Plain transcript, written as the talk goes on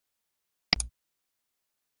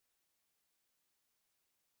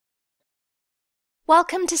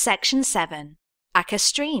Welcome to Section 7, Akka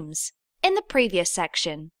Streams. In the previous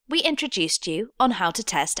section, we introduced you on how to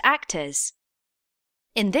test actors.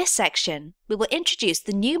 In this section, we will introduce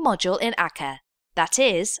the new module in Akka, that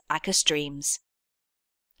is, Akka Streams.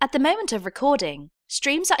 At the moment of recording,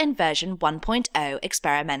 Streams are in version 1.0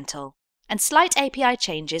 experimental, and slight API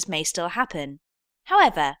changes may still happen.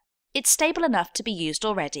 However, it's stable enough to be used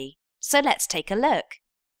already, so let's take a look.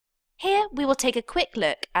 Here we will take a quick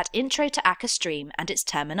look at Intro to Akka Stream and its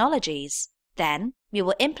terminologies. Then we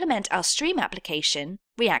will implement our Stream application,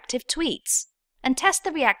 Reactive Tweets, and test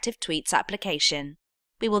the Reactive Tweets application.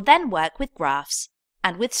 We will then work with graphs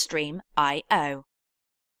and with Stream I/O.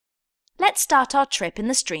 Let's start our trip in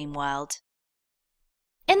the Stream world.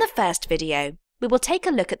 In the first video, we will take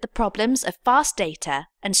a look at the problems of fast data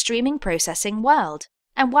and streaming processing world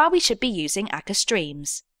and why we should be using Akka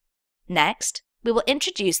Streams. Next, we will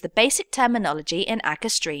introduce the basic terminology in Akka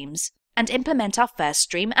Streams and implement our first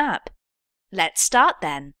Stream app. Let's start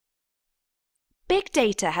then. Big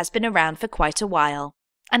data has been around for quite a while,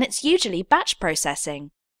 and it's usually batch processing.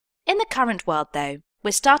 In the current world, though, we're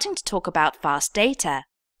starting to talk about fast data,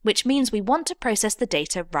 which means we want to process the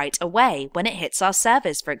data right away when it hits our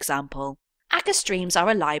servers, for example. Akka Streams are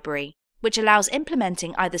a library, which allows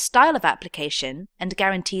implementing either style of application and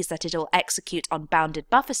guarantees that it'll execute on bounded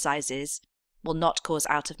buffer sizes, will not cause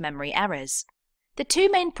out-of-memory errors. The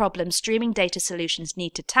two main problems streaming data solutions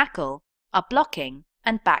need to tackle are blocking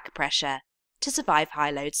and back pressure to survive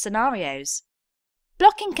high-load scenarios.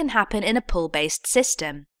 Blocking can happen in a pull-based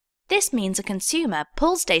system. This means a consumer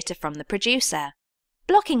pulls data from the producer.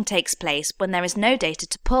 Blocking takes place when there is no data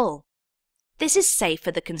to pull. This is safe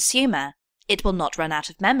for the consumer. It will not run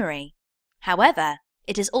out of memory. However,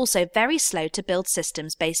 it is also very slow to build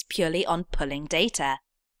systems based purely on pulling data.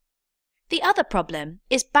 The other problem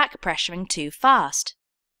is back pressuring too fast.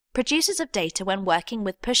 Producers of data when working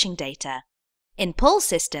with pushing data. In pull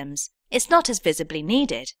systems, it's not as visibly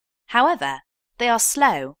needed. However, they are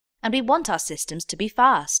slow, and we want our systems to be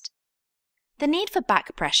fast. The need for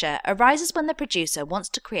back pressure arises when the producer wants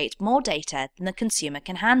to create more data than the consumer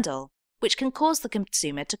can handle, which can cause the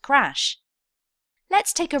consumer to crash.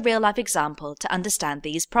 Let's take a real-life example to understand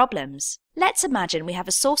these problems. Let's imagine we have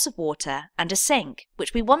a source of water and a sink,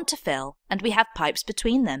 which we want to fill, and we have pipes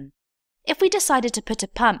between them. If we decided to put a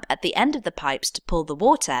pump at the end of the pipes to pull the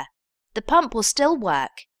water, the pump will still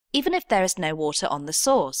work, even if there is no water on the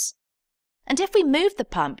source. And if we move the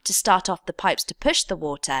pump to start off the pipes to push the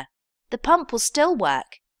water, the pump will still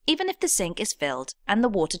work, even if the sink is filled and the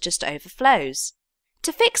water just overflows.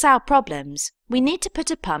 To fix our problems, we need to put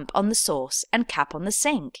a pump on the source and cap on the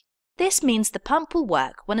sink. This means the pump will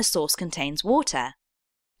work when a source contains water.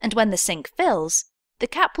 And when the sink fills, the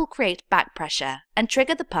cap will create back pressure and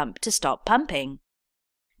trigger the pump to stop pumping.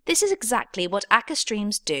 This is exactly what Akka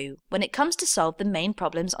Streams do when it comes to solve the main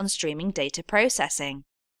problems on streaming data processing.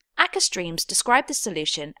 Akka Streams describe the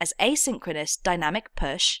solution as asynchronous dynamic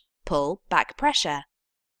push-pull back pressure.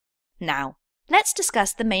 Now, let's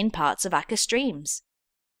discuss the main parts of Akka Streams.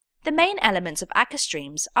 The main elements of Akka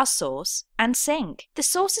Streams are source and sink. The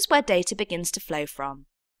source is where data begins to flow from.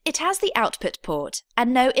 It has the output port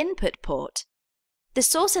and no input port. The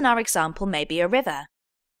source in our example may be a river.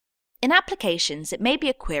 In applications, it may be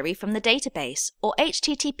a query from the database or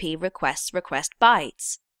HTTP request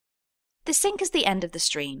bytes. The sink is the end of the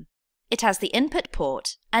stream. It has the input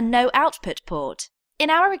port and no output port.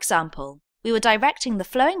 In our example, we were directing the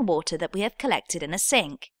flowing water that we have collected in a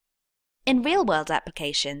sink. In real-world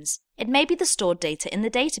applications, it may be the stored data in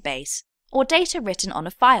the database or data written on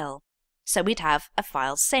a file, so we'd have a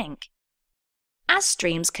file sink. As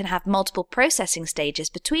streams can have multiple processing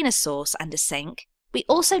stages between a source and a sink, we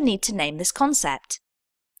also need to name this concept.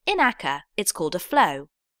 In Akka, it's called a flow,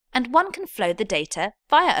 and one can flow the data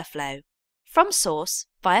via a flow, from source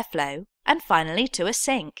via flow, and finally to a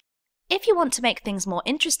sink. If you want to make things more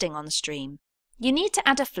interesting on the stream, you need to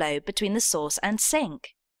add a flow between the source and sink.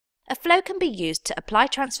 A flow can be used to apply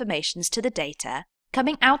transformations to the data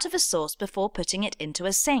coming out of a source before putting it into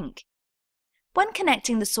a sink. When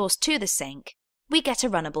connecting the source to the sink, we get a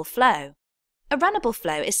runnable flow. A runnable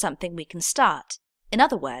flow is something we can start. In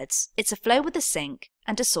other words, it's a flow with a sink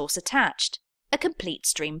and a source attached, a complete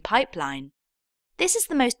stream pipeline. This is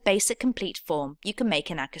the most basic complete form you can make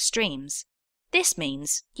in Akka Streams. This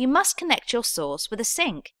means you must connect your source with a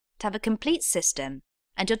sink to have a complete system,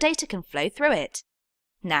 and your data can flow through it.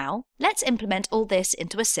 Now, let's implement all this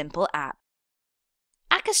into a simple app.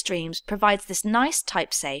 Akka Streams provides this nice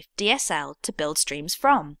type-safe DSL to build streams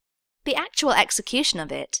from. The actual execution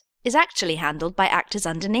of it is actually handled by actors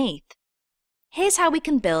underneath. Here's how we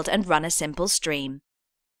can build and run a simple stream.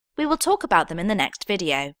 We will talk about them in the next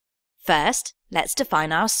video. First, let's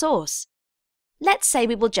define our source. Let's say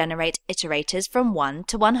we will generate iterators from 1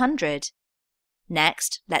 to 100.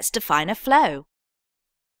 Next, let's define a flow.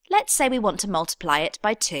 Let's say we want to multiply it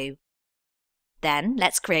by 2. Then,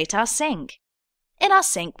 let's create our sink. In our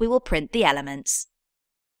sink, we will print the elements.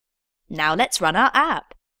 Now let's run our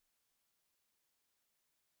app.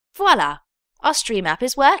 Voila! Our Stream app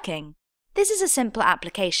is working. This is a simple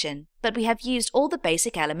application, but we have used all the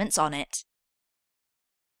basic elements on it.